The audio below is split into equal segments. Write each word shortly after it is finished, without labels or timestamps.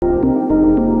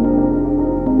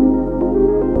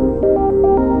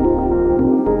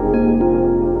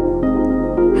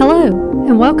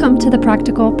welcome to the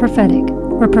Practical Prophetic,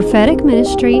 where prophetic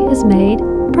ministry is made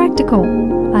practical.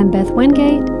 I'm Beth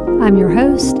Wingate, I'm your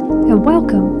host, and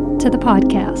welcome to the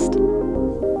podcast.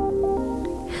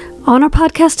 On our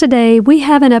podcast today, we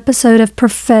have an episode of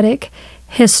prophetic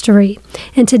history,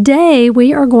 and today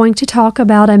we are going to talk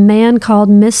about a man called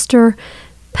Mr.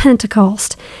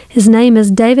 Pentecost. His name is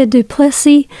David du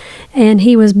Plessis, and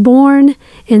he was born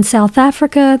in South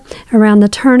Africa around the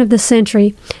turn of the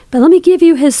century. But let me give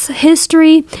you his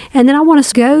history, and then I want us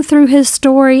to go through his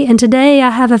story. And today I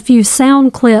have a few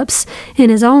sound clips in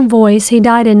his own voice. He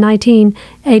died in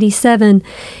 1987,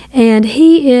 and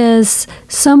he is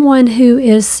someone who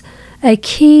is a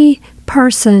key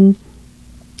person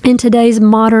in today's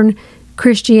modern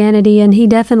Christianity, and he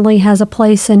definitely has a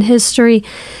place in history.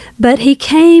 But he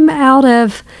came out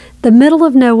of the middle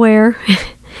of nowhere,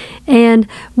 and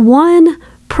one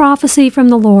prophecy from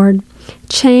the Lord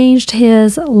changed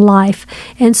his life.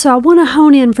 And so I want to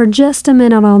hone in for just a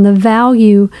minute on the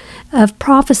value of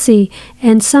prophecy.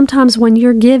 And sometimes when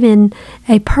you're given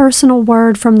a personal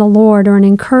word from the Lord or an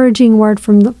encouraging word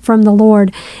from the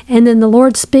Lord, and then the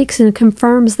Lord speaks and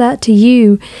confirms that to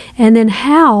you, and then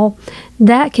how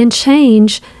that can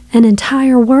change an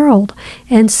entire world.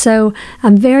 And so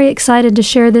I'm very excited to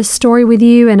share this story with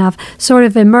you, and I've sort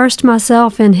of immersed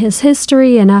myself in his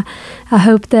history, and I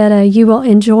hope that you will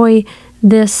enjoy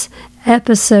this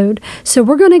episode. So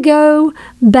we're going to go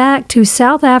back to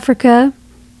South Africa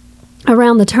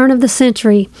around the turn of the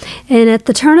century. And at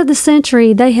the turn of the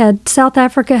century, South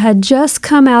Africa had just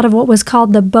come out of what was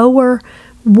called the Boer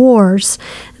Wars.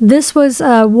 This was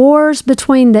wars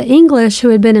between the English, who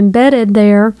had been embedded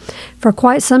there for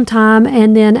quite some time,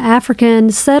 and then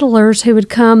African settlers who would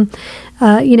come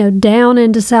down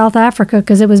into South Africa,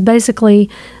 because it was basically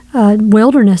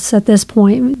wilderness at this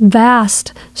point,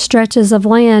 vast stretches of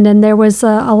land. And there was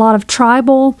a lot of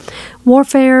tribal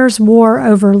warfares, war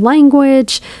over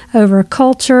language, over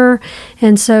culture.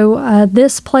 And so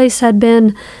this place had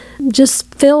been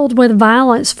just filled with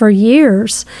violence for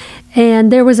years.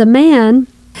 And there was a man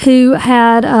who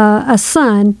had a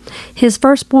son, his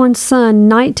firstborn son,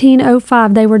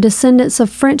 1905. They were descendants of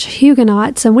French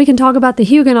Huguenots, and we can talk about the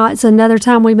Huguenots another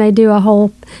time. We may do a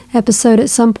whole episode at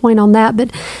some point on that.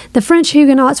 But the French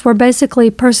Huguenots were basically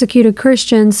persecuted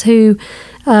Christians who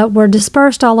were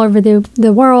dispersed all over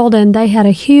the world, and they had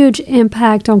a huge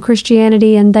impact on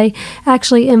Christianity, and they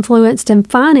actually influenced and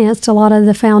financed a lot of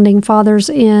the founding fathers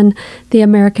in the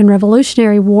American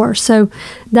Revolutionary War. So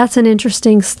that's an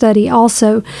interesting study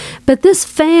also. But this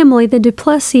family, the du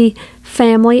Plessis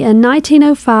family, in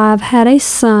 1905 had a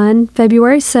son,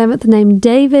 February 7th, named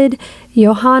David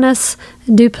Johannes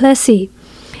du Plessis.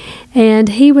 And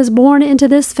he was born into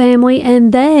this family,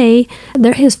 and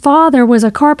his father was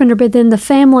a carpenter, but then the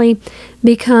family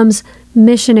becomes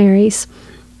missionaries.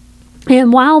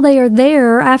 And while they are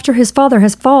there, after his father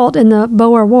has fought in the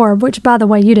Boer War, which, by the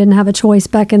way, you didn't have a choice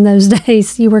back in those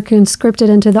days, you were conscripted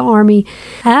into the army.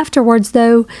 Afterwards,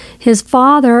 though, his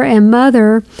father and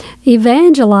mother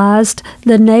evangelized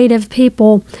the native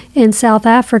people in South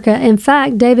Africa. In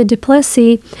fact, David du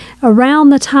Plessis,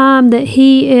 around the time that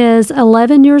he is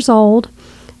 11 years old,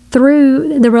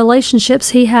 through the relationships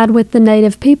he had with the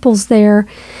native peoples there,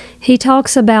 he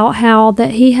talks about how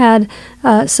that he had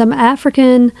some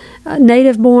African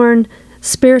native-born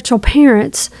spiritual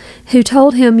parents who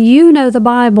told him, "You know the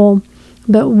Bible,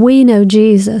 but we know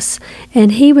Jesus."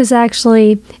 And he was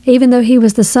actually, even though he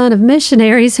was the son of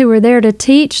missionaries who were there to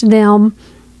teach them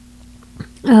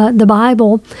the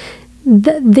Bible,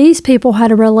 these people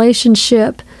had a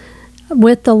relationship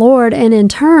with the Lord, and in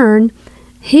turn,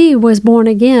 he was born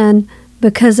again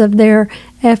because of their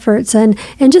efforts. And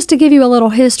just to give you a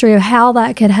little history of how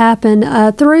that could happen,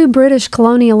 through British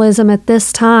colonialism at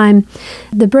this time,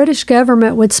 the British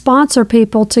government would sponsor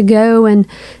people to go and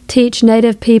teach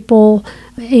native people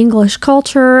English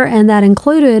culture, and that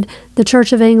included the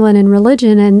Church of England and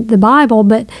religion and the Bible,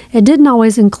 but it didn't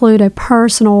always include a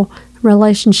personal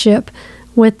relationship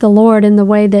with the Lord in the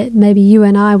way that maybe you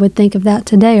and I would think of that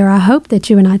today, or I hope that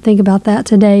you and I think about that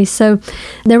today. So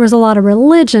there was a lot of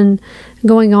religion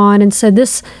going on, and so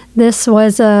this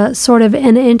was a sort of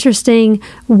an interesting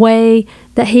way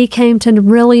that he came to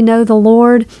really know the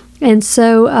Lord. And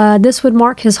so this would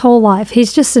mark his whole life.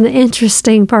 He's just an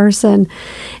interesting person.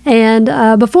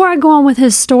 And before I go on with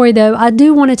his story, though, I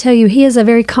do want to tell you he is a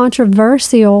very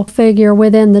controversial figure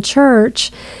within the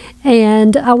church.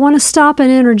 And I want to stop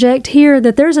and interject here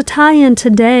that there's a tie-in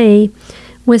today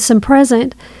with some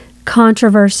present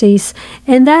controversies,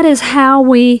 and that is how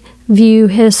we view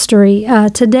history.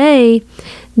 Today,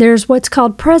 there's what's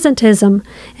called presentism,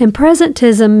 and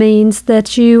presentism means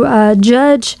that you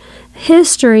judge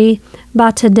history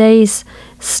by today's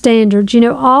standards.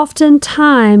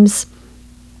 Oftentimes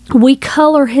we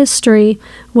color history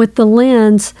with the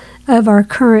lens of our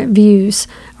current views,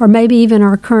 or maybe even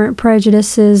our current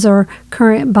prejudices or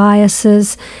current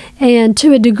biases. And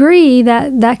to a degree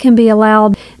that can be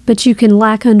allowed, but you can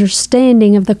lack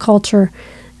understanding of the culture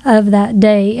of that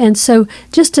day. And so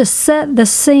just to set the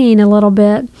scene a little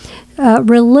bit,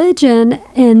 religion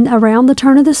around the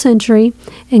turn of the century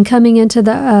and coming into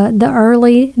the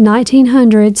early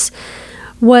 1900s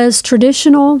was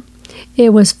traditional.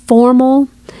 It was formal.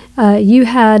 You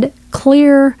had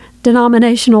clear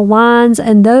denominational lines,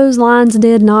 and those lines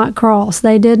did not cross.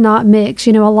 They did not mix.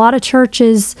 A lot of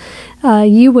churches,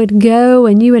 you would go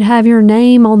and you would have your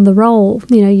name on the roll.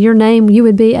 Your name, you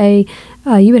would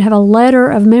have a letter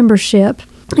of membership,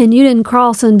 and you didn't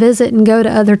cross and visit and go to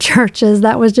other churches.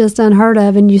 That was just unheard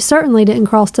of, and you certainly didn't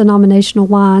cross denominational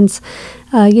lines.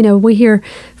 We hear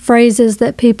phrases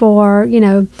that people are,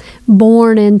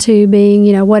 born into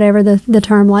being, whatever the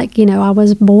term, like, I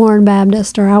was born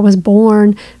Baptist, or I was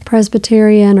born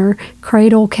Presbyterian, or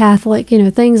cradle Catholic,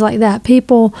 things like that.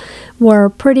 People were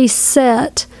pretty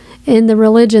set in the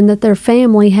religion that their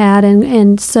family had,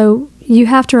 and so you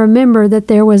have to remember that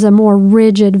there was a more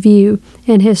rigid view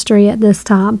in history at this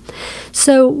time.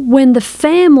 So when the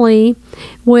family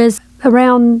was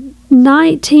around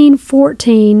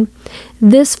 1914,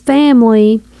 this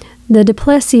family, the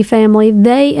Plessis family,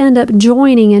 they end up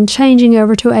joining and changing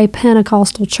over to a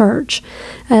Pentecostal church.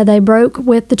 They broke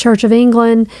with the Church of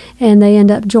England, and they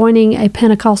end up joining a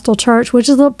Pentecostal church, which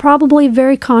is probably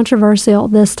very controversial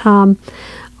at this time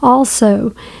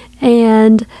also.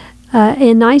 And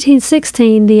in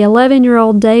 1916, the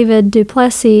 11-year-old David du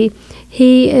Plessis,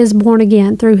 he is born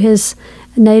again through his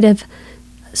native,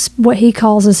 what he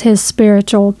calls as his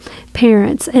spiritual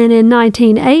parents. And in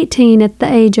 1918, at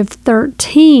the age of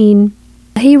 13,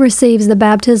 he receives the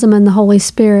baptism in the Holy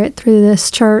Spirit through this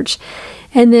church.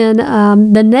 And then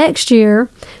the next year,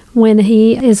 when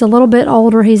he is a little bit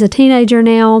older, he's a teenager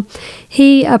now,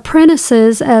 he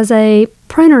apprentices as a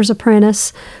printer's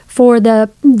apprentice for the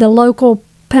local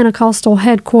Pentecostal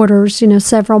headquarters,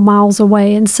 several miles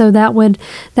away. And so that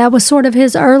was sort of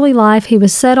his early life. He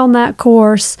was set on that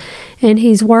course, and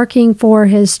he's working for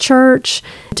his church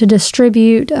to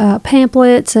distribute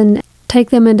pamphlets and take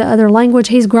them into other language.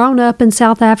 He's grown up in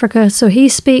South Africa, so he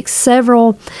speaks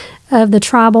several of the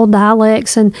tribal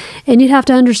dialects, and you'd have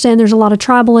to understand there's a lot of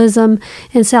tribalism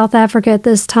in South Africa at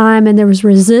this time, and there was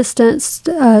resistance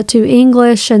to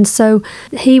English, and so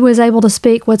he was able to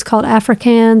speak what's called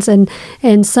Afrikaans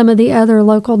and some of the other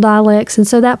local dialects, and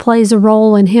so that plays a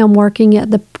role in him working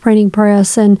at the printing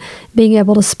press and being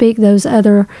able to speak those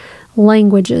other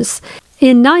languages.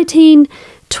 In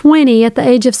 1920, at the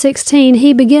age of 16,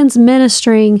 he begins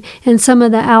ministering in some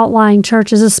of the outlying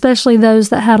churches, especially those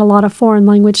that had a lot of foreign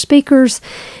language speakers.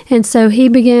 And so he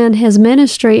began his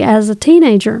ministry as a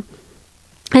teenager.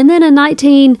 And then in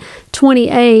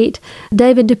 1928,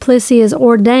 David du Plessis is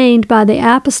ordained by the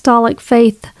Apostolic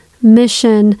Faith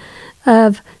Mission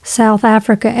of South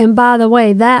Africa. And by the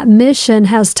way, that mission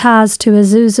has ties to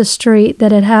Azusa Street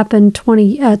that had happened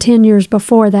 10 years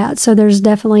before that. So there's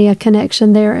definitely a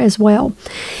connection there as well.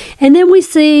 And then we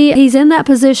see he's in that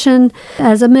position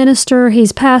as a minister.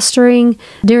 He's pastoring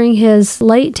during his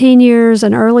late teen years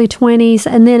and early 20s.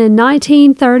 And then in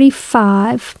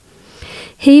 1935,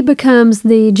 he becomes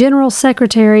the general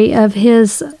secretary of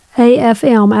his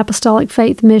AFM, Apostolic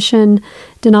Faith Mission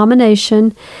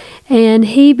denomination. And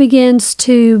he begins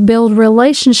to build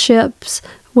relationships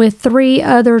with 3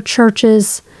 other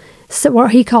churches,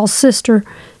 what he calls sister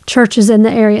churches in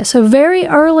the area. So very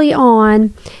early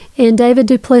on in David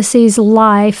du Plessis'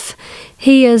 life,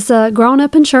 he is grown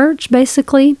up in church,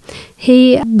 basically.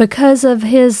 Because of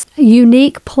his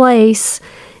unique place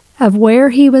of where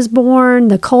he was born,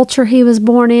 the culture he was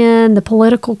born in, the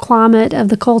political climate of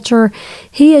the culture,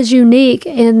 he is unique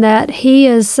in that he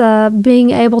is being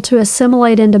able to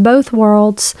assimilate into both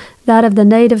worlds, that of the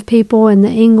native people and the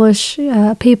English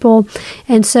people.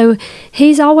 And so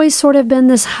he's always sort of been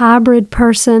this hybrid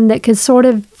person that could sort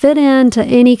of fit into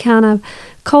any kind of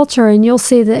culture. And you'll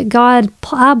see that God,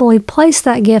 I believe, placed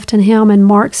that gift in him and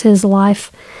marks his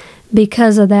life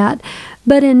because of that.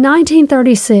 But in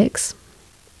 1936,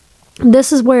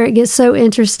 this is where it gets so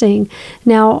interesting.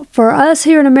 Now, for us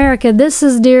here in America, this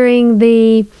is during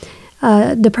the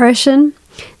Depression.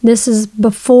 This is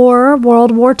before World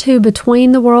War II,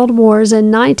 between the World Wars. In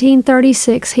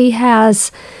 1936, he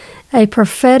has a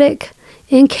prophetic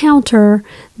encounter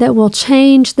that will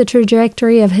change the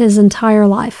trajectory of his entire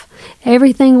life.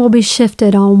 Everything will be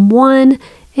shifted on one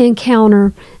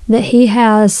encounter that he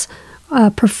has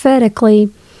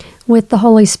prophetically with the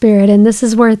Holy Spirit. And this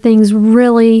is where things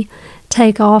really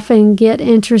take off and get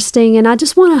interesting. And I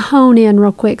just want to hone in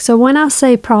real quick. So when I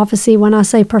say prophecy, when I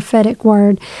say prophetic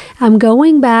word, I'm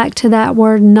going back to that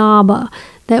word Naba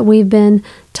that we've been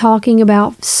talking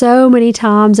about so many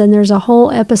times. And there's a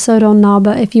whole episode on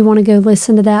Naba if you want to go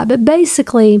listen to that. But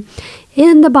basically,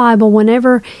 in the Bible,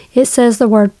 whenever it says the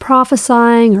word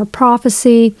prophesying or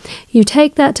prophecy, you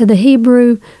take that to the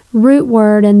Hebrew root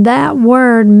word, and that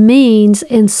word means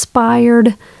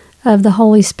inspired of the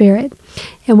Holy Spirit.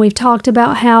 And we've talked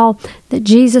about how that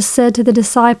Jesus said to the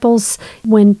disciples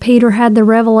when Peter had the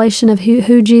revelation of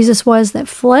who Jesus was, that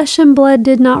flesh and blood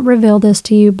did not reveal this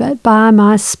to you, but by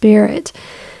my Spirit.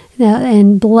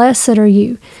 And blessed are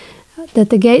you, that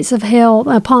the gates of hell,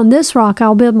 upon this rock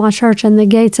I'll build my church, and the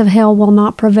gates of hell will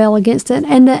not prevail against it.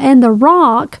 And the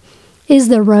rock is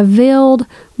the revealed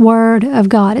Word of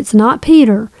God. It's not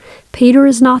Peter. Peter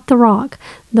is not the rock.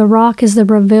 The rock is the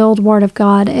revealed Word of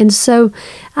God. And so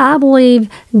I believe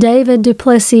David du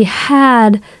Plessis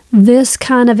had this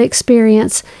kind of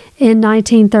experience in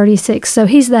 1936. So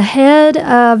he's the head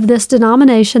of this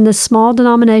denomination, this small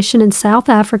denomination in South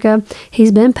Africa.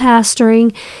 He's been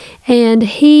pastoring, and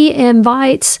he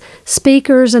invites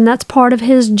speakers, and that's part of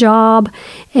his job.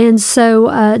 And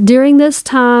so during this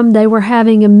time, they were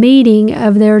having a meeting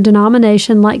of their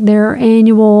denomination, like their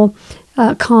annual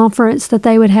conference that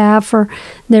they would have for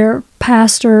their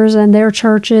pastors and their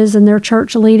churches and their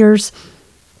church leaders.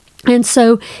 And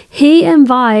so he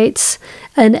invites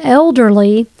an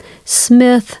elderly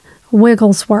Smith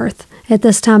Wigglesworth at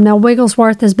this time. Now,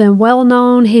 Wigglesworth has been well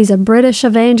known. He's a British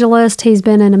evangelist. He's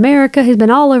been in America. He's been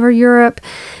all over Europe.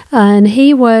 And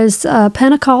he was a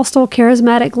Pentecostal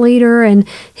charismatic leader, and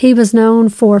he was known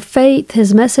for faith,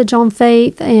 his message on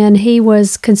faith, and he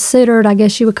was considered, I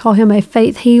guess you would call him a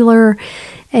faith healer.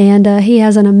 And he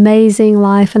has an amazing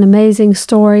life, an amazing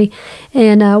story.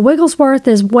 And Wigglesworth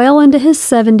is well into his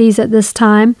 70s at this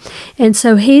time. And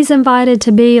so he's invited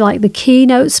to be like the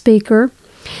keynote speaker.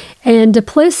 And du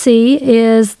Plessis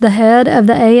is the head of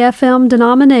the AFM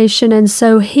denomination. And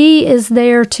so he is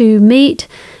there to meet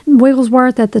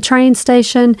Wigglesworth at the train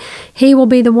station. He will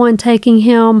be the one taking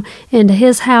him into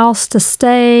his house to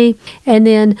stay. And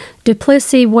then du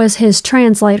Plessis was his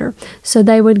translator. So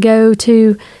they would go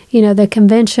to the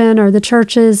convention or the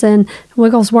churches, and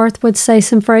Wigglesworth would say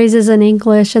some phrases in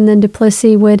English, and then du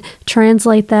Plessis would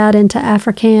translate that into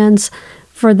Afrikaans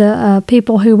for the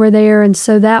people who were there. And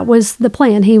so that was the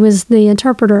plan. He was the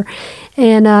interpreter.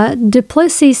 And du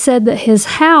Plessis said that his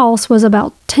house was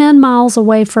about 10 miles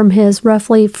away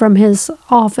roughly from his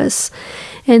office.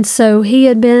 And so he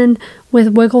had been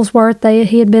with Wigglesworth.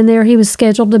 He had been there. He was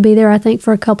scheduled to be there, I think,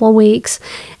 for a couple of weeks.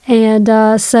 And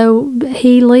so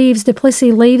du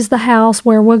Plessis leaves the house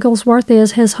where Wigglesworth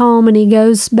is, his home, and he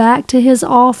goes back to his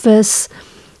office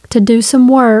to do some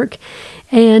work.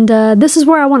 And this is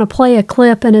where I want to play a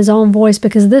clip in his own voice,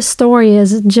 because this story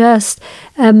is just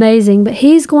amazing. But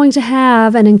he's going to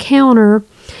have an encounter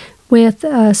with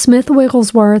Smith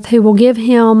Wigglesworth, who will give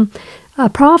him a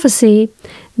prophecy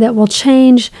that will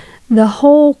change the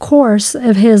whole course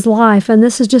of his life. And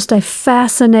this is just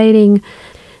fascinating.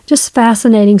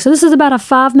 So this is about a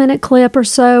 5-minute clip or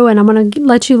so, and I'm going to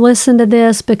let you listen to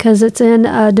this because it's in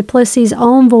du Plessis'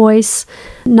 own voice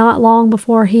not long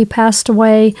before he passed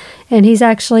away. And he's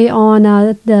actually on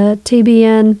the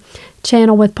TBN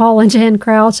channel with Paul and Jan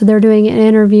Crouch. So they're doing an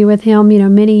interview with him,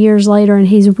 many years later, and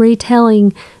he's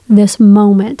retelling this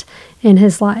moment in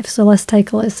his life. So let's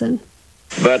take a listen.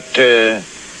 But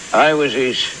I was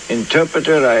his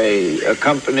interpreter. I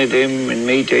accompanied him in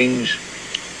meetings.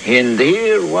 And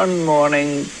here one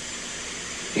morning,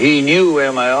 he knew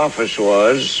where my office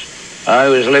was. I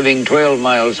was living 12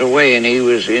 miles away, and he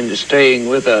was staying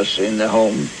with us in the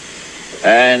home.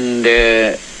 And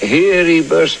here he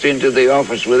burst into the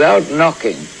office without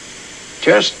knocking.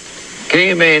 Just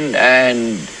came in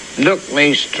and looked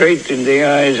me straight in the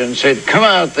eyes and said, "Come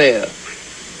out there."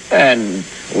 And,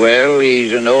 well,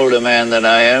 he's an older man than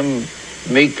I am.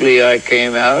 Meekly I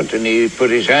came out, and he put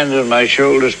his hands on my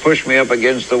shoulders, pushed me up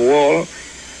against the wall,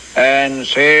 and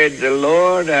said, "The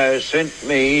Lord has sent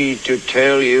me to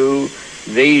tell you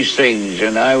these things."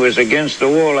 And I was against the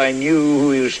wall. I knew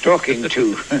who he was talking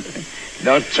to,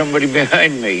 not somebody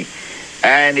behind me.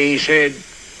 And he said,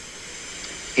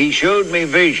 he showed me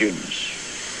visions.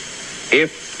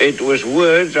 If it was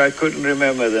words, I couldn't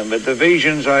remember them, but the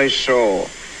visions I saw.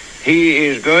 He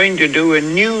is going to do a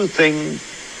new thing.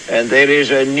 And there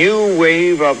is a new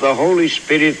wave of the Holy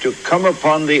Spirit to come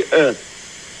upon the earth.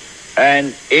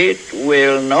 And it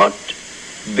will not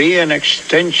be an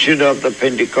extension of the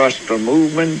Pentecostal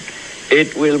movement.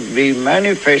 it will be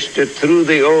manifested through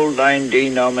the old 9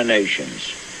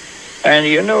 denominations. And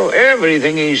you know,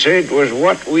 everything he said was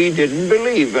what we didn't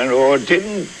believe in or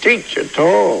didn't teach at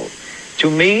all. To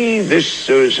me, this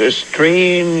was a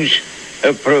strange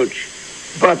approach.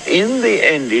 But in the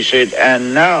end, he said,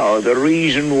 and now the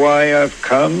reason why I've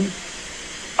come,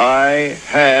 I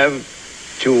have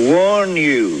to warn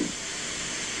you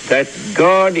that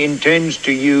God intends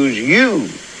to use you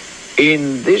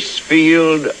in this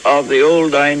field of the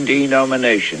old 9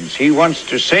 denominations. He wants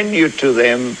to send you to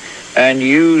them and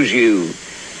use you.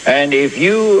 And if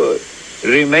you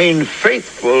remain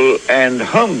faithful and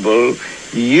humble,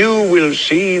 you will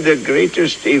see the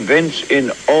greatest events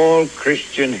in all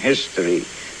Christian history,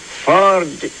 far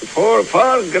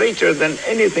greater than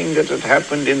anything that had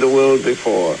happened in the world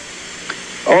before.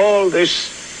 All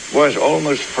this was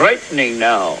almost frightening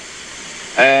now.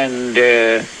 And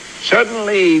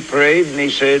suddenly he prayed and he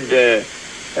said,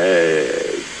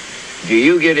 do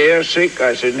you get airsick?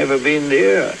 I said, never been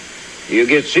there. You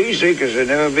get seasick? I said,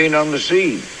 never been on the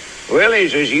sea. Well, he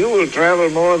says, you will travel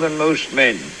more than most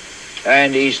men.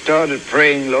 And he started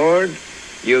praying, Lord,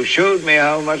 you showed me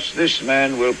how much this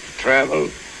man will travel.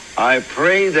 I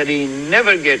pray that he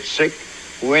never gets sick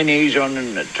when he's on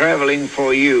traveling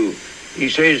for you. He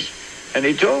says, and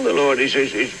he told the Lord, he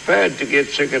says, it's bad to get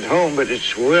sick at home, but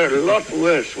it's a lot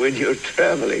worse when you're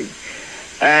traveling.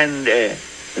 And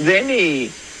then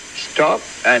he stopped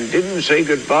and didn't say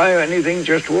goodbye or anything,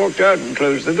 just walked out and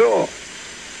closed the door.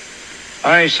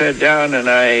 I sat down and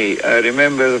I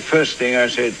remember the first thing I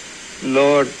said,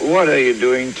 Lord, what are you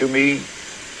doing to me?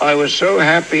 I was so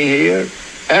happy here.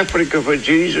 Africa for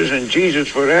Jesus and Jesus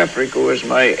for Africa was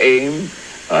my aim.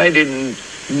 I didn't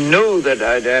know that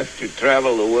I'd have to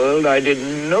travel the world. I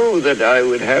didn't know that I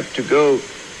would have to go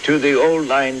to the old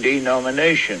 9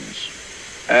 denominations.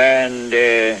 And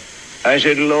I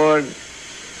said, Lord,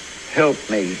 help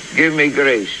me, give me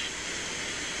grace,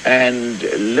 and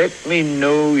let me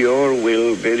know your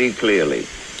will very clearly.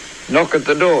 Knock at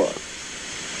the door.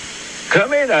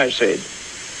 Come in, I said.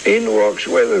 In walks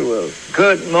Wetherwell.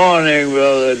 Good morning,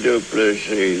 Brother du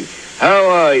Plessis. How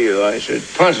are you? I said,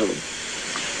 puzzled.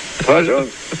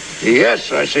 Puzzled?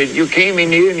 Yes, I said, you came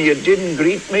in here and you didn't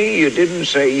greet me, you didn't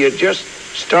say, you just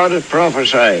started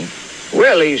prophesying.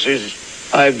 Well, he says,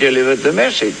 I've delivered the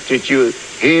message. Did you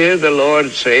hear the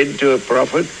Lord said to a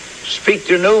prophet, speak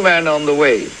to no man on the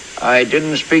way? I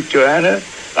didn't speak to Anna.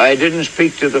 I didn't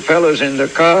speak to the fellows in the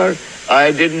car.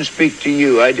 I didn't speak to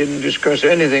you. I didn't discuss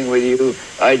anything with you.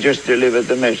 I just delivered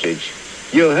the message.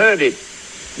 You heard it.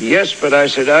 Yes, but I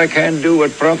said, I can't do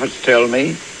what prophets tell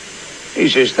me. He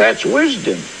says, that's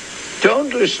wisdom.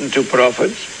 Don't listen to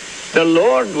prophets. The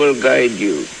Lord will guide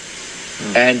you.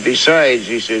 And besides,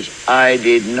 he says, I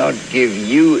did not give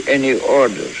you any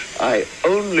orders. I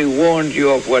only warned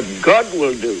you of what God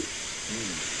will do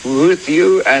with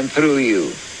you and through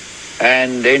you.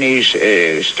 And then he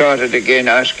started again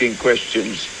asking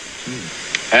questions.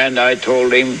 And I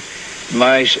told him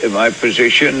my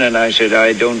position, and I said,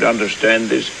 I don't understand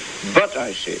this. But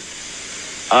I said,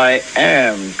 I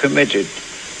am committed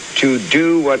to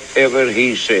do whatever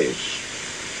he says,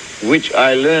 which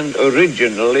I learned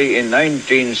originally in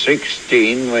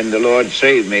 1916 when the Lord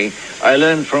saved me. I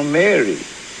learned from Mary,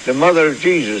 the mother of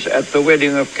Jesus, at the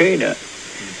wedding of Cana.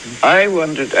 I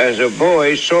wanted, as a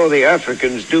boy, saw the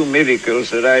Africans do miracles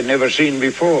that I'd never seen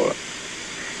before.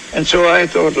 And so I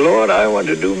thought, Lord, I want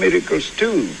to do miracles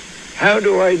too. How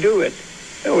do I do it?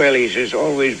 Well, he says,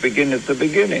 always begin at the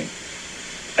beginning.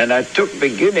 And I took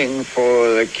beginning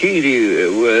for the key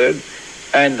word,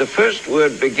 and the first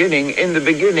word beginning, in the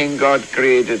beginning God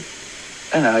created.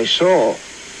 And I saw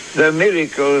the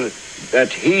miracle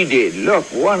that he did,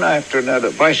 look, one after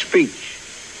another, by speech.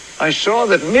 I saw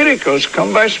that miracles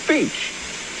come by speech.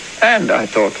 And I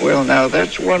thought, well, now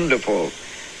that's wonderful.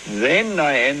 Then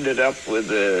I ended up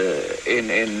with,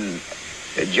 in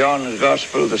John's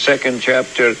Gospel, the 2nd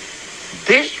chapter,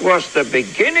 this was the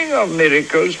beginning of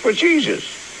miracles for Jesus.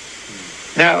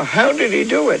 Now, how did he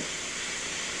do it?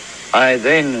 I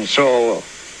then saw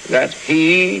that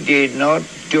he did not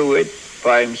do it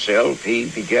by himself. He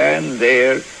began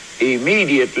there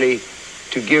immediately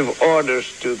to give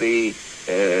orders to the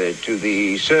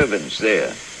servants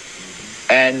there.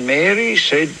 And Mary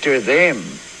said to them,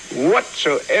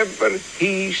 whatsoever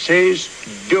he says,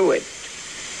 do it.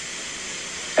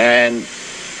 And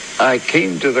I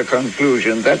came to the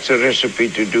conclusion that's a recipe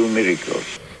to do miracles.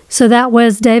 So that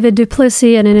was David du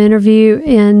Plessis in an interview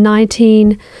in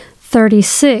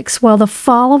 1936. Well, the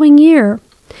following year,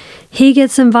 he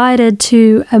gets invited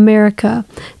to America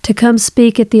to come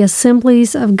speak at the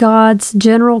Assemblies of God's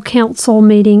General Council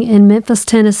meeting in Memphis,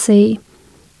 Tennessee.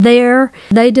 There,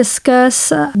 they discuss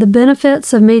the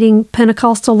benefits of meeting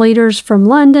Pentecostal leaders from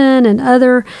London and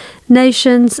other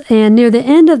nations. And near the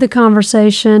end of the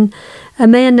conversation, a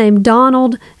man named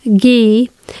Donald Gee,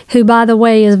 who, by the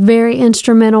way, is very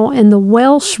instrumental in the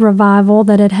Welsh revival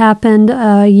that had happened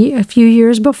a few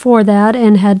years before that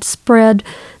and had spread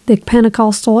the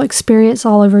Pentecostal experience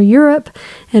all over Europe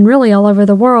and really all over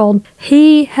the world.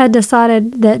 He had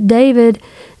decided that David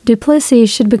du Plessis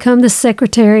should become the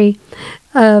secretary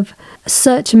of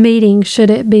such meeting should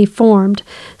it be formed.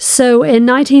 So in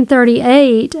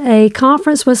 1938, a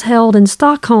conference was held in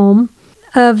Stockholm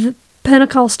of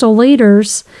Pentecostal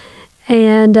leaders,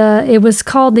 and it was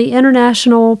called the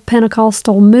International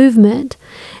Pentecostal Movement.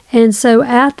 And so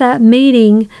at that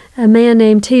meeting, a man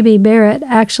named T.B. Barrett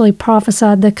actually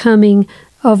prophesied the coming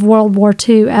of World War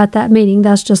II at that meeting.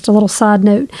 That's just a little side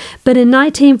note. But in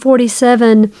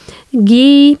 1947,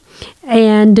 Gee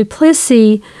and du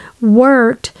Plessis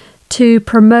worked to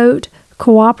promote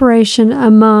cooperation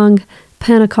among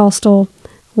Pentecostal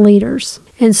leaders.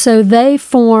 And so they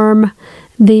form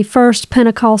the first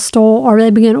Pentecostal, or they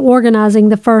begin organizing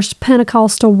the first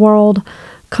Pentecostal World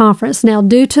Conference. Now,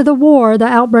 due to the war, the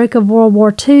outbreak of World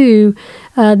War II,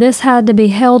 this had to be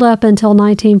held up until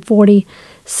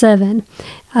 1947.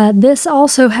 This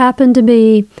also happened to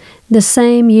be the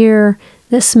same year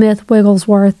that Smith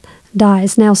Wigglesworth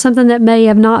dies. Now, something that may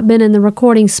have not been in the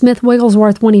recording, Smith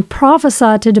Wigglesworth, when he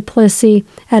prophesied to du Plessis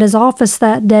at his office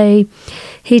that day,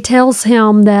 he tells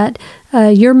him that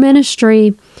your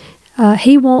ministry,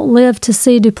 he won't live to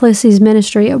see du Plessis'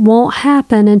 ministry. It won't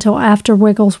happen until after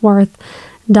Wigglesworth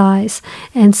dies.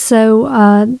 And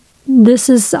so this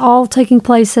is all taking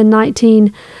place in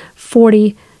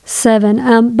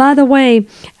 1947. By the way,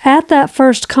 at that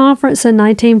first conference in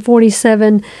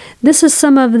 1947, this is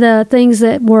some of the things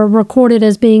that were recorded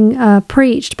as being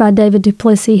preached by David du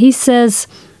Plessis. He says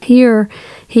here,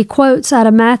 he quotes out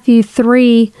of Matthew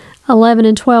 3:11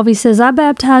 and 12. He says, I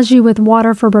baptize you with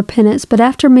water for repentance, but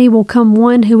after me will come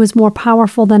one who is more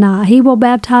powerful than I. He will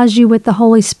baptize you with the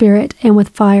Holy Spirit and with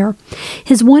fire.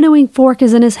 His winnowing fork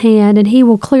is in his hand, and he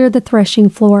will clear the threshing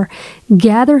floor,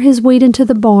 gather his wheat into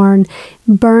the barn,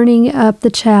 burning up the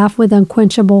chaff with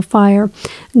unquenchable fire.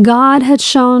 God had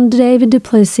shown David du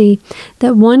Plessis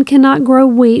that one cannot grow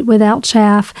wheat without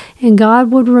chaff, and God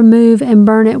would remove and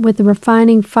burn it with the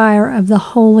refining fire of the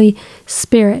Holy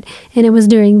Spirit. And it was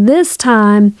during this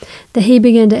time that he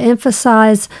began to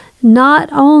emphasize not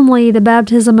only the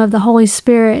baptism of the Holy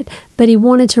Spirit, but he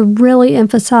wanted to really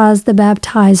emphasize the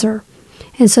baptizer.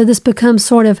 And so this becomes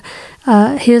sort of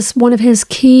one of his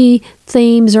key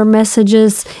themes or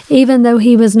messages. Even though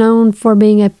he was known for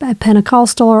being a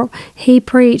Pentecostal, he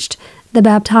preached the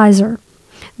baptizer,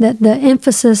 that the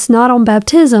emphasis not on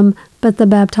baptism, but the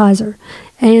baptizer.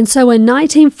 And so in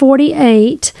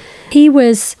 1948, he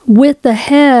was with the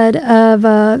head of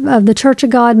the Church of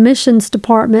God Missions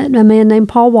Department, a man named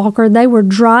Paul Walker. They were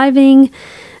driving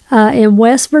in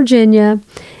West Virginia,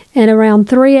 and around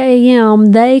 3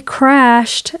 a.m., they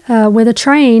crashed with a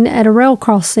train at a rail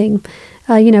crossing.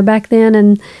 Back then,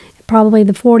 in probably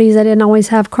the 40s, they didn't always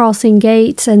have crossing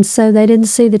gates, and so they didn't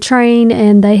see the train,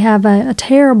 and they have a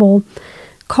terrible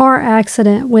car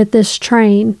accident with this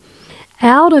train.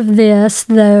 Out of this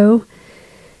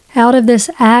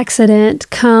accident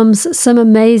comes some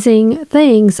amazing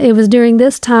things. It was during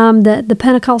this time that the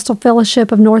Pentecostal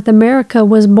Fellowship of North America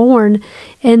was born,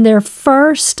 and their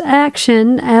first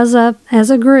action as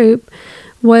a group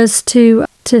was to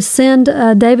send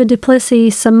David du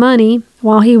Plessis some money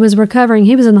while he was recovering.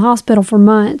 He was in the hospital for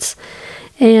months,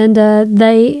 and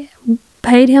they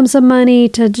paid him some money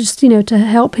to just to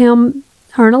help him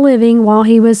earn a living while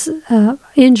he was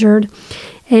injured.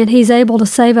 And he's able to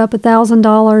save up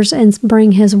 $1,000 and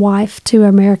bring his wife to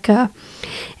America.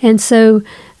 And so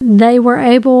they were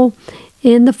able,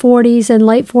 in the 40s and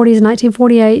late 40s,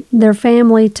 1948, their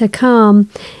family to come.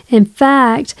 In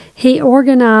fact, he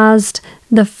organized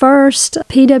the first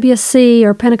PWC,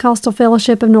 or Pentecostal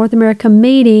Fellowship of North America,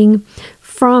 meeting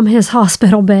from his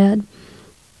hospital bed.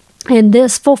 And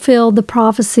this fulfilled the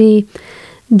prophecy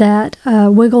that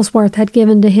Wigglesworth had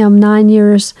given to him 9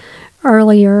 years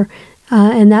earlier.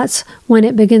 And that's when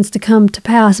it begins to come to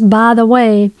pass. By the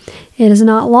way, it is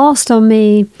not lost on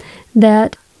me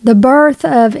that the birth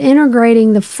of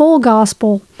integrating the full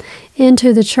gospel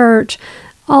into the church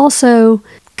also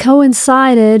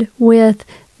coincided with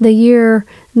the year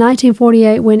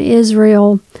 1948 when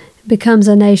Israel becomes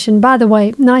a nation. By the way,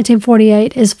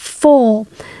 1948 is full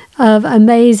of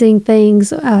amazing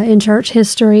things in church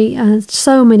history.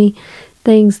 So many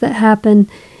things that happen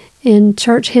in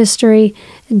church history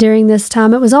during this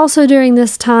time. It was also during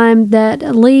this time that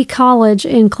Lee College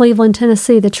in Cleveland,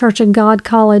 Tennessee, the Church of God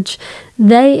College,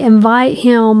 they invite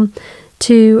him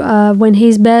to, when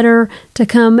he's better, to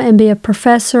come and be a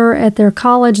professor at their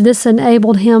college. This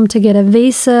enabled him to get a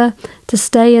visa to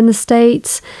stay in the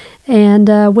States.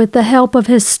 And with the help of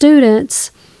his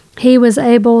students, he was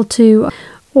able to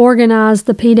organize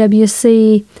the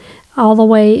PWC all the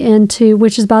way into,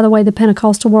 which is, by the way, the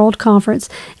Pentecostal World Conference.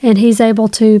 And he's able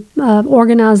to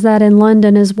organize that in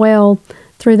London as well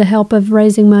through the help of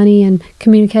raising money and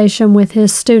communication with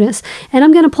his students. And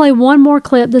I'm going to play one more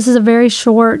clip. This is a very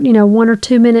short, 1 or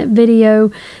 2 minute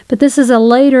video, but this is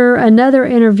another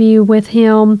interview with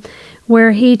him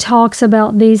where he talks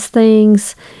about these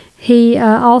things. He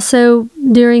also,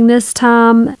 during this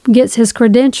time, gets his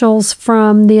credentials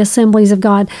from the Assemblies of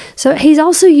God. So he's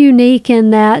also unique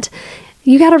in that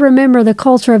you got to remember the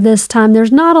culture of this time.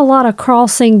 There's not a lot of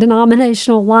crossing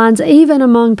denominational lines, even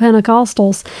among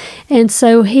Pentecostals. And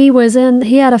so he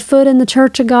had a foot in the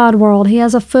Church of God world. He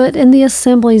has a foot in the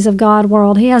Assemblies of God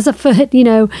world. He has a foot,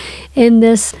 in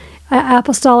this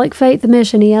apostolic faith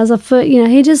mission. He has a foot,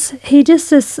 he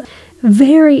just is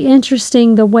very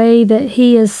interesting the way that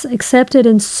he is accepted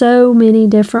in so many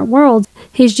different worlds.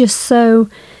 He's just so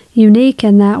unique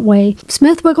in that way.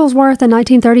 Smith Wigglesworth in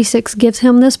 1936 gives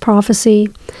him this prophecy,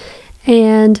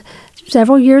 and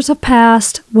several years have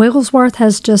passed. Wigglesworth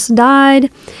has just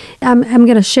died. I'm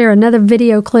going to share another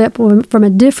video clip from a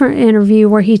different interview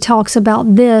where he talks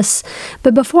about this.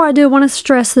 But before I do, I want to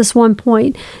stress this one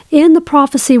point. In the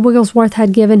prophecy Wigglesworth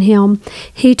had given him,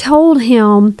 he told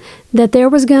him that there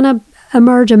was going to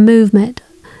emerge a movement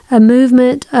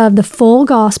of the full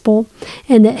gospel,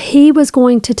 and that he was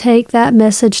going to take that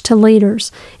message to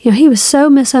leaders. He was so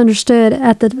misunderstood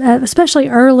especially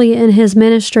early in his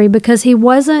ministry, because he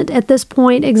wasn't at this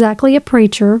point exactly a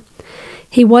preacher.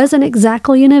 He wasn't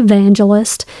exactly an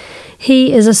evangelist.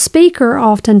 He is a speaker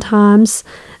oftentimes,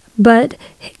 but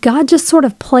God just sort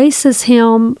of places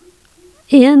him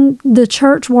in the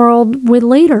church world with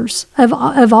leaders of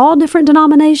all different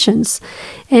denominations.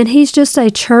 And he's just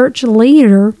a church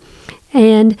leader.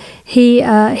 And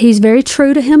he's very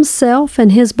true to himself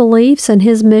and his beliefs and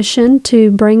his mission to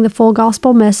bring the full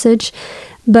gospel message.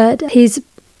 But he's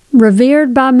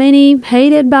revered by many,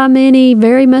 hated by many,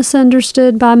 very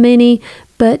misunderstood by many.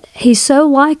 But he's so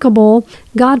likable.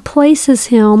 God places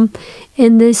him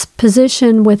in this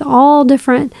position with all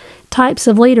different types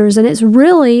of leaders. And it's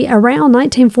really around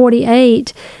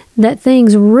 1948 that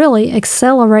things really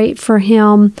accelerate for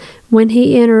him when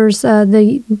he enters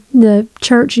the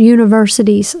church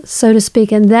universities, so to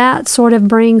speak. And that sort of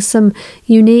brings some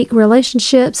unique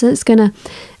relationships, and it's going to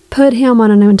put him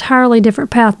on an entirely different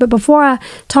path. But before I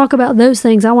talk about those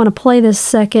things, I want to play this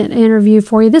second interview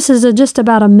for you. This is just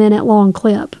about a minute-long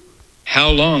clip. How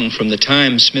long from the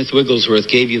time Smith Wigglesworth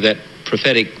gave you that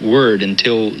prophetic word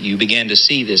until you began to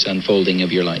see this unfolding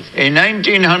of your life? In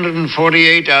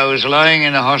 1948, I was lying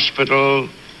in a hospital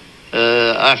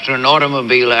after an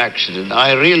automobile accident.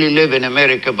 I really live in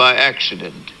America by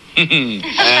accident. And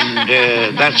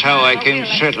that's how I came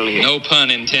to settle here. No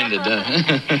pun intended.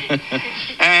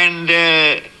 And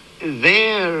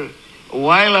there,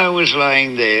 while I was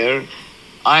lying there,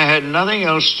 I had nothing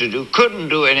else to do, couldn't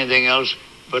do anything else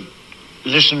but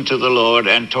listen to the Lord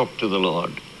and talk to the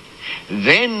Lord.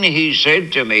 Then he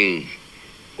said to me,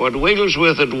 what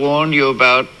Wigglesworth had warned you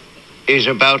about is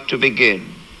about to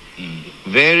begin.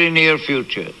 Very near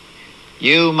future.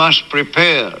 You must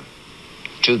prepare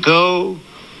to go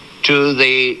to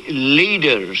the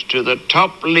leaders, to the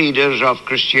top leaders of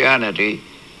Christianity,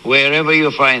 wherever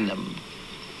you find them.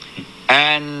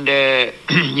 And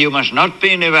you must not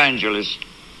be an evangelist,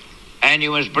 and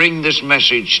you must bring this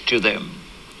message to them.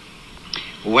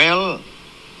 Well,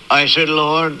 I said,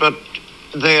 Lord, but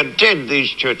they're dead, these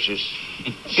churches.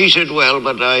 He said, well,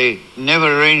 but I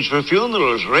never arranged for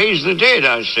funerals. Raise the dead,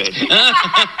 I said.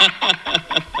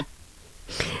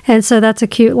 And so that's a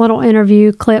cute little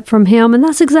interview clip from him. And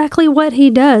that's exactly what he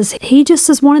does. He just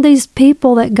is one of these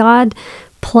people that God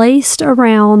placed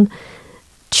around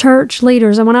church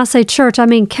leaders. And when I say church, I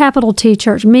mean capital T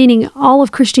church, meaning all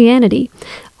of Christianity,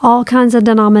 all kinds of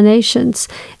denominations.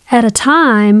 At a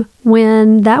time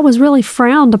when that was really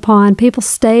frowned upon, people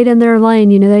stayed in their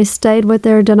lane. They stayed with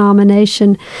their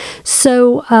denomination.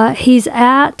 So he's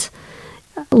at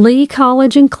Lee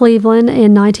College in Cleveland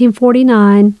in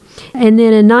 1949. And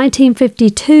then in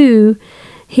 1952,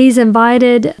 he's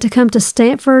invited to come to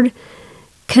Stamford,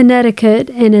 Connecticut,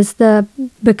 and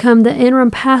become the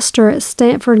interim pastor at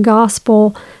Stamford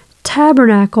Gospel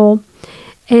tabernacle,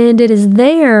 and it is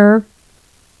there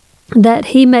that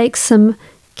he makes some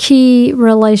key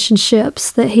relationships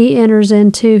that he enters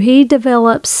into. He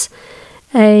develops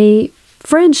a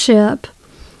friendship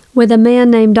with a man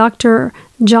named Dr.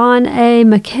 John A.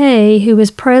 Mackay, who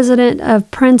is president of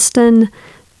Princeton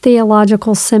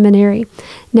Theological Seminary.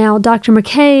 Now, Dr.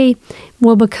 Mackay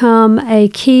will become a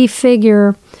key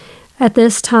figure at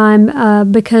this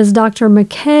time because Dr.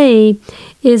 Mackay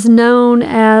is known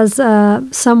as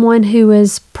someone who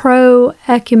is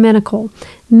pro-ecumenical,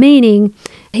 meaning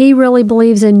he really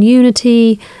believes in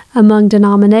unity among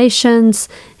denominations.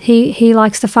 He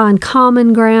likes to find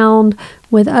common ground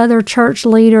with other church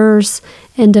leaders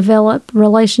and develop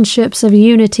relationships of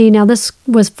unity. Now, this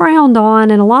was frowned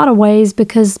on in a lot of ways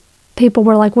because people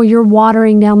were like, well, you're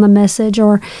watering down the message,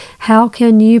 or how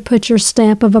can you put your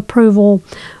stamp of approval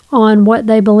on what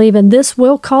they believe in? This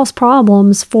will cause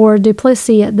problems for du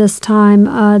Plessis at this time.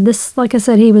 Like I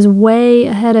said, he was way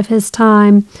ahead of his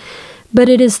time. But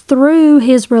it is through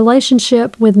his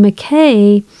relationship with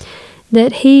Mackay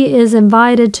that he is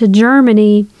invited to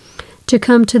Germany to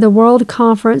come to the World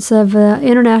Conference of the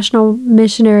International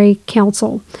Missionary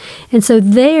Council. And so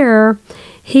there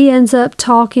he ends up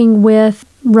talking with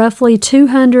roughly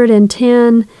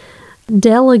 210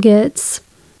 delegates,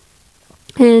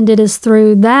 and it is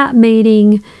through that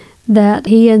meeting that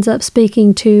he ends up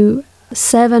speaking to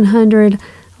 700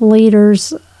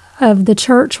 leaders of the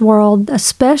church world,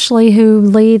 especially who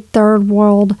lead third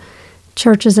world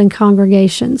churches and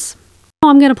congregations.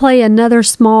 I'm going to play another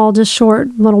small, just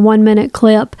short, little 1-minute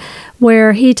clip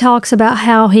where he talks about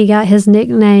how he got his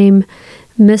nickname,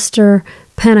 Mr.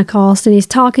 Pentecost. And he's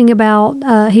talking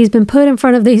about, he's been put in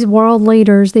front of these world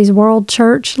leaders, these world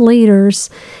church leaders,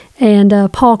 and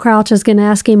Paul Crouch is going to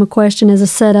ask him a question as a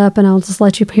setup, and I'll just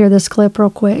let you hear this clip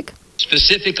real quick.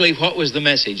 Specifically, what was the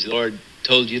message the Lord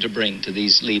told you to bring to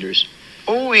these leaders?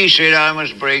 Oh, he said I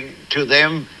must bring to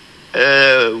them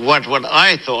what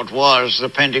I thought was the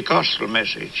Pentecostal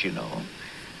message, you know.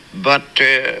 But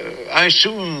I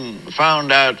soon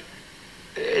found out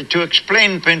to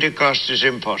explain Pentecost is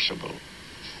impossible.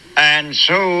 And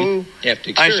so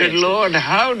I said, Lord,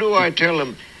 how do I tell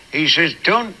them? He says,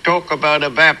 don't talk about a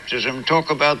baptism, talk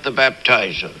about the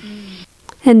baptizer.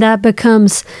 And that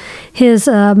becomes his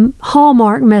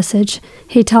hallmark message.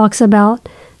 He talks about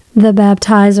the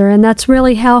baptizer, and that's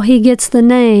really how he gets the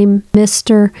name,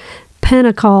 Mr.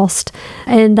 Pentecost,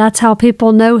 and that's how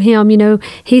people know him. You know,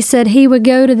 he said he would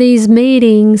go to these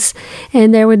meetings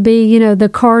and there would be, you know, the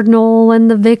cardinal and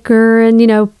the vicar and, you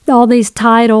know, all these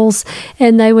titles,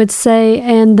 and they would say,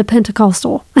 and the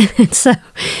Pentecostal. And so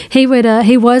he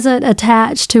wasn't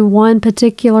attached to one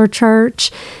particular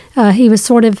church. He was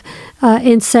sort of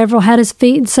had his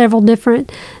feet in several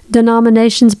different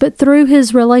denominations, but through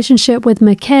his relationship with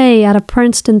Mackay out of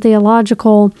Princeton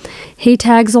Theological, he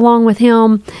tags along with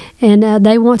him, and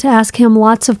they want to ask him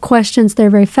lots of questions. They're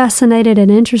very fascinated and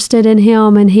interested in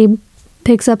him, and he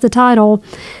picks up the title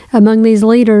among these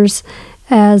leaders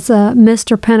as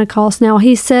Mr. Pentecost. Now,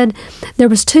 he said there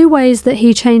was 2 ways that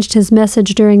he changed his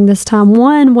message during this time.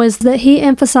 One was that he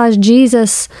emphasized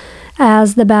Jesus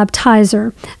as the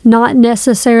baptizer, not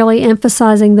necessarily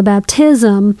emphasizing the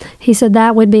baptism. He said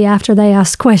that would be after they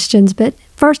asked questions, but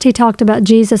first he talked about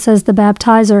Jesus as the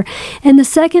baptizer. And the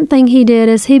second thing he did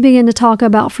is he began to talk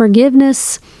about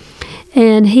forgiveness,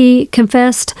 and he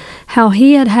confessed how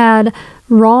he had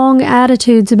wrong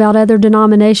attitudes about other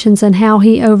denominations and how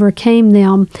he overcame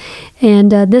them.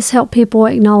 And this helped people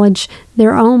acknowledge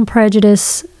their own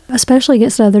prejudice, especially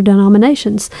against other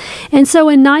denominations. And so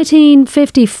in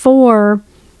 1954,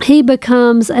 he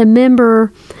becomes a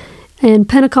member and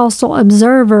Pentecostal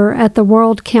observer at the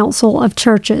World Council of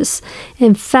Churches.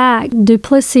 In fact, du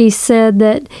Plessis said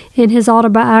that in his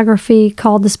autobiography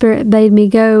called The Spirit Bade Me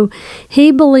Go,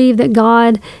 he believed that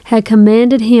God had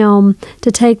commanded him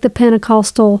to take the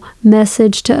Pentecostal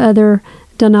message to other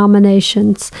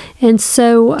denominations. And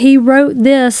so he wrote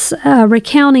this,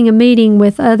 recounting a meeting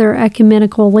with other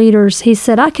ecumenical leaders. He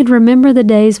said, I could remember the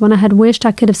days when I had wished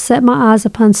I could have set my eyes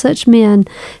upon such men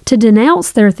to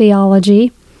denounce their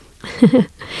theology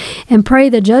and pray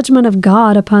the judgment of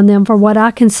God upon them for what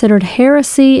I considered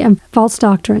heresy and false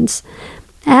doctrines.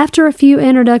 After a few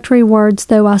introductory words,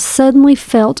 though, I suddenly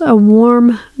felt a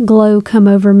warm glow come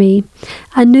over me.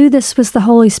 I knew this was the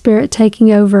Holy Spirit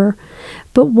taking over.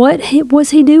 But what was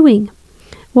he doing?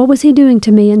 What was he doing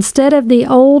to me? Instead of the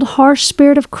old harsh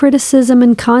spirit of criticism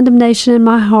and condemnation in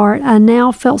my heart, I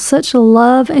now felt such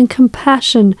love and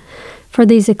compassion for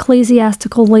these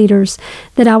ecclesiastical leaders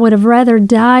that I would have rather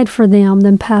died for them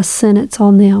than passed sentence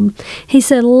on them. He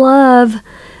said love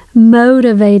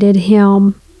motivated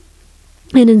him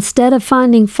And instead of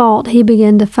finding fault, he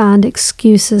began to find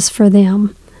excuses for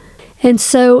them. And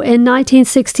so in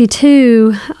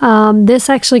 1962, this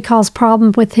actually caused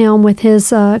problems with him with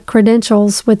his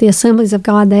credentials with the Assemblies of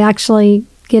God. They actually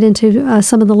get into,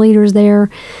 some of the leaders there,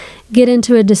 get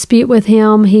into a dispute with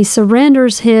him. He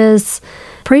surrenders his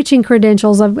preaching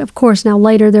credentials. Of course, now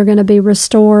later they're going to be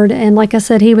restored. And like I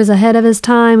said, he was ahead of his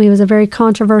time. He was a very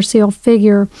controversial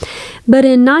figure. But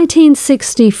in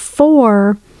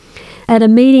 1964, at a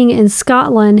meeting in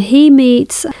Scotland, he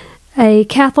meets a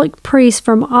Catholic priest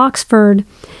from Oxford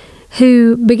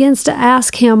who begins to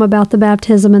ask him about the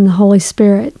baptism in the Holy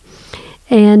Spirit.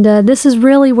 And this is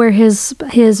really where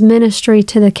his ministry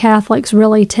to the Catholics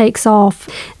really takes off.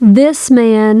 This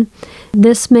man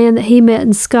that he met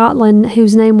in Scotland,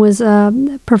 whose name was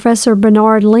Professor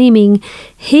Bernard Leeming,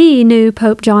 he knew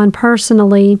Pope John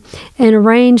personally and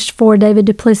arranged for David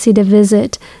du Plessis to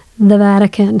visit the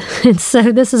Vatican. And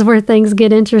so this is where things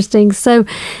get interesting. So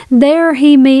there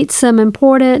he meets some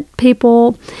important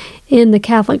people in the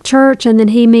Catholic Church, and then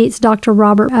he meets Dr.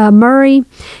 Robert Murray,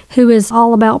 who is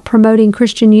all about promoting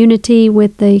Christian unity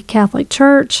with the Catholic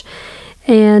Church.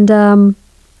 And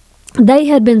they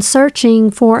had been searching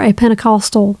for a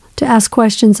Pentecostal to ask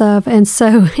questions of, and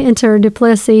so enter du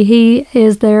Plessis. He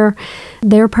is their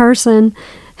person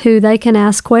who they can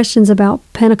ask questions about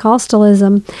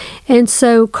Pentecostalism. And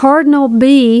so Cardinal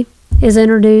B is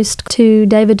introduced to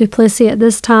David du Plessis at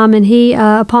this time, and he,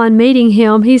 upon meeting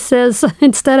him, he says,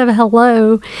 instead of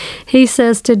hello, he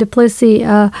says to du Plessis,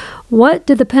 what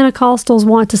did the Pentecostals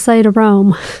want to say to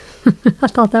Rome? I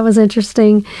thought that was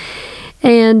interesting.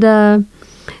 And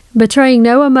betraying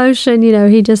no emotion,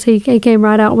 he came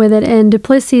right out with it. And du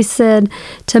Plessis said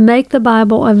to make the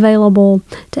Bible available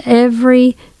to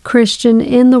every Christian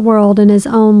in the world in his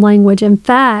own language. In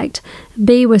fact,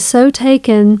 B was so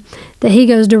taken that he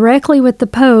goes directly with the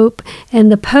Pope,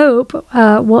 and the Pope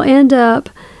will end up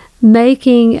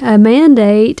making a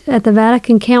mandate at the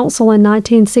Vatican Council in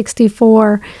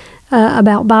 1964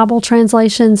 about Bible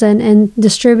translations and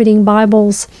distributing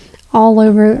Bibles all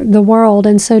over the world.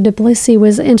 And so du Plessis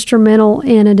was instrumental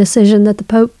in a decision that the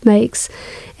Pope makes.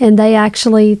 And they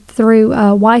actually, through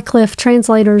Wycliffe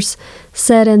translators,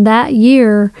 said in that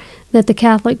year that the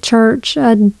Catholic Church,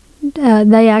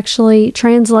 they actually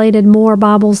translated more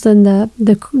Bibles than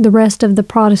the rest of the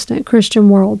Protestant Christian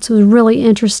world. So it was really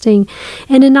interesting.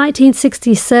 And in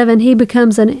 1967, he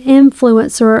becomes an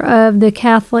influencer of the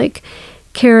Catholic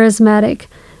Charismatic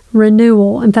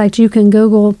Renewal. In fact, you can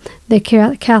Google the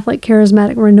Catholic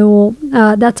Charismatic Renewal.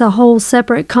 That's a whole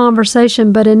separate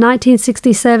conversation. But in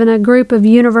 1967, a group of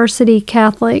University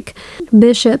Catholic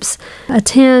bishops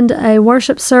attend a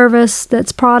worship service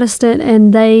that's Protestant,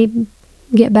 and they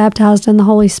get baptized in the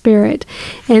Holy Spirit.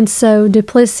 And so du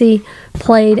Plessis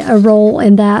played a role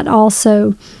in that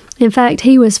also. In fact,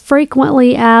 he was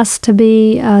frequently asked to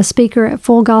be a speaker at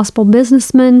Full Gospel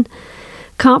Businessmen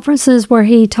conferences where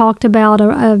he talked about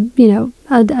a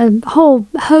whole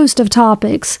host of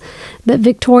topics, but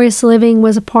victorious living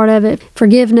was a part of it,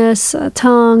 forgiveness,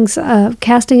 tongues,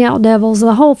 casting out devils,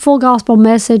 the whole full gospel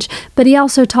message. But he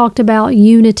also talked about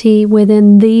unity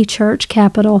within the church,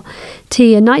 capital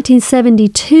T. In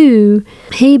 1972,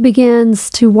 he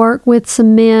begins to work with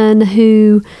some men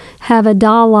who have a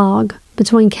dialogue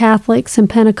between Catholics and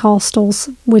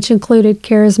Pentecostals, which included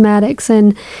Charismatics.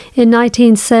 And in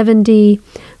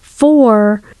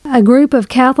 1974, a group of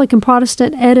Catholic and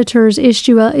Protestant editors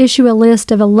issue a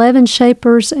list of 11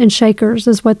 shapers and shakers,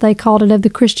 is what they called it, of the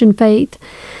Christian faith.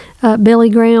 Billy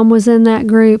Graham was in that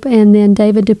group, and then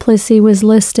David du Plessis was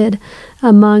listed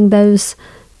among those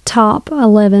top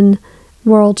 11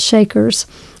 world shakers.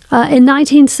 In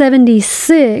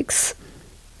 1976,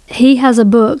 he has a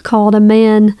book called A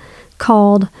Man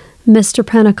Called Mr.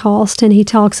 Pentecost, and he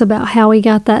talks about how he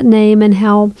got that name and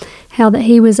how that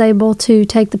he was able to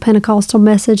take the Pentecostal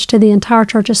message to the entire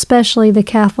church, especially the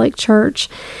Catholic Church.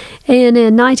 And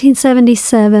in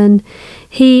 1977,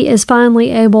 he is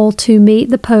finally able to meet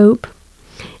the Pope.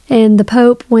 And the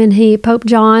Pope, Pope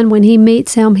John, when he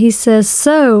meets him, he says,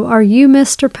 "So, are you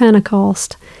Mr.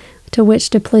 Pentecost?" To which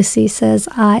du Plessis says,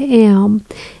 "I am."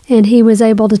 And he was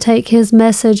able to take his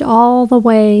message all the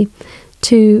way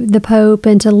to the Pope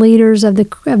and to leaders of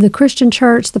the Christian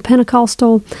church, the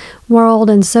Pentecostal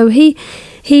world. And so he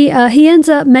ends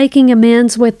up making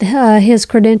amends with his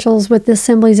credentials with the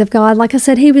Assemblies of God. Like I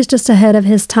said, he was just ahead of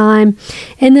his time.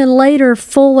 And then later,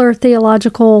 Fuller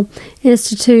Theological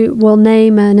Institute will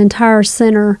name an entire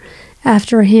center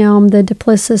after him, the du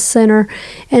Plessis Center.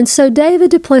 And so David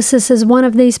du Plessis is one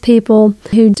of these people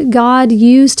who God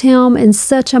used him in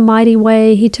such a mighty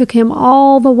way. He took him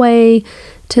all the way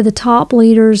to the top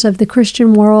leaders of the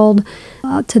Christian world,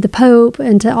 to the Pope,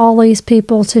 and to all these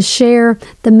people to share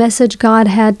the message God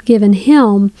had given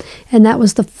him. And that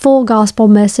was the full gospel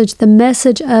message, the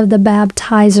message of the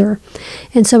baptizer.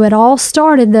 And so it all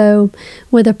started, though,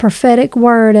 with a prophetic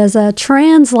word as a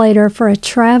translator for a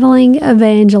traveling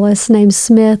evangelist named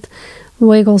Smith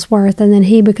Wigglesworth. And then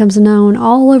he becomes known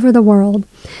all over the world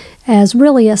as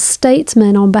really a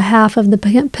statesman on behalf of the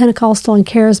Pentecostal and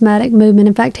Charismatic movement.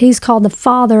 In fact, he's called the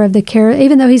father of the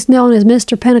even though he's known as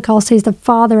Mr. Pentecost, he's the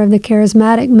father of the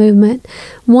Charismatic movement,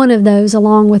 one of those,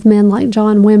 along with men like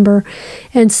John Wimber.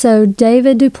 And so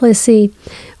David du Plessis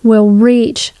will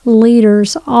reach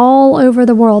leaders all over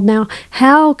the world. Now,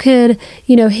 how could,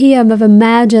 he have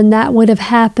imagined that would have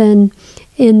happened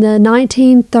in the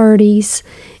 1930s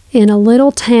in a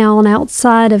little town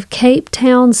outside of Cape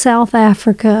Town, South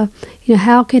Africa?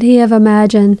 How could he have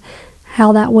imagined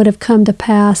how that would have come to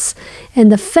pass, and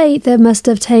the faith that must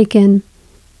have taken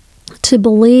to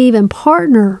believe and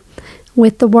partner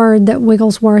with the word that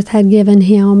Wigglesworth had given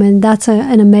him? And that's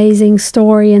an amazing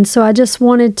story. And so I just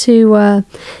wanted to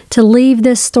leave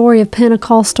this story of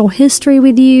Pentecostal history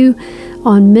with you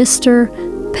on Mr.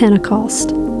 Pentecost.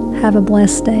 Have a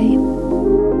blessed day.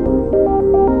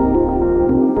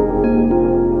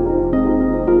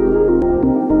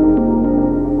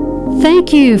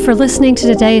 Thank you for listening to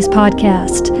today's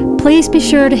podcast. Please be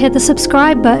sure to hit the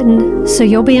subscribe button so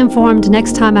you'll be informed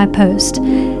next time I post.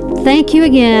 Thank you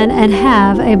again, and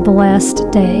have a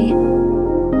blessed day.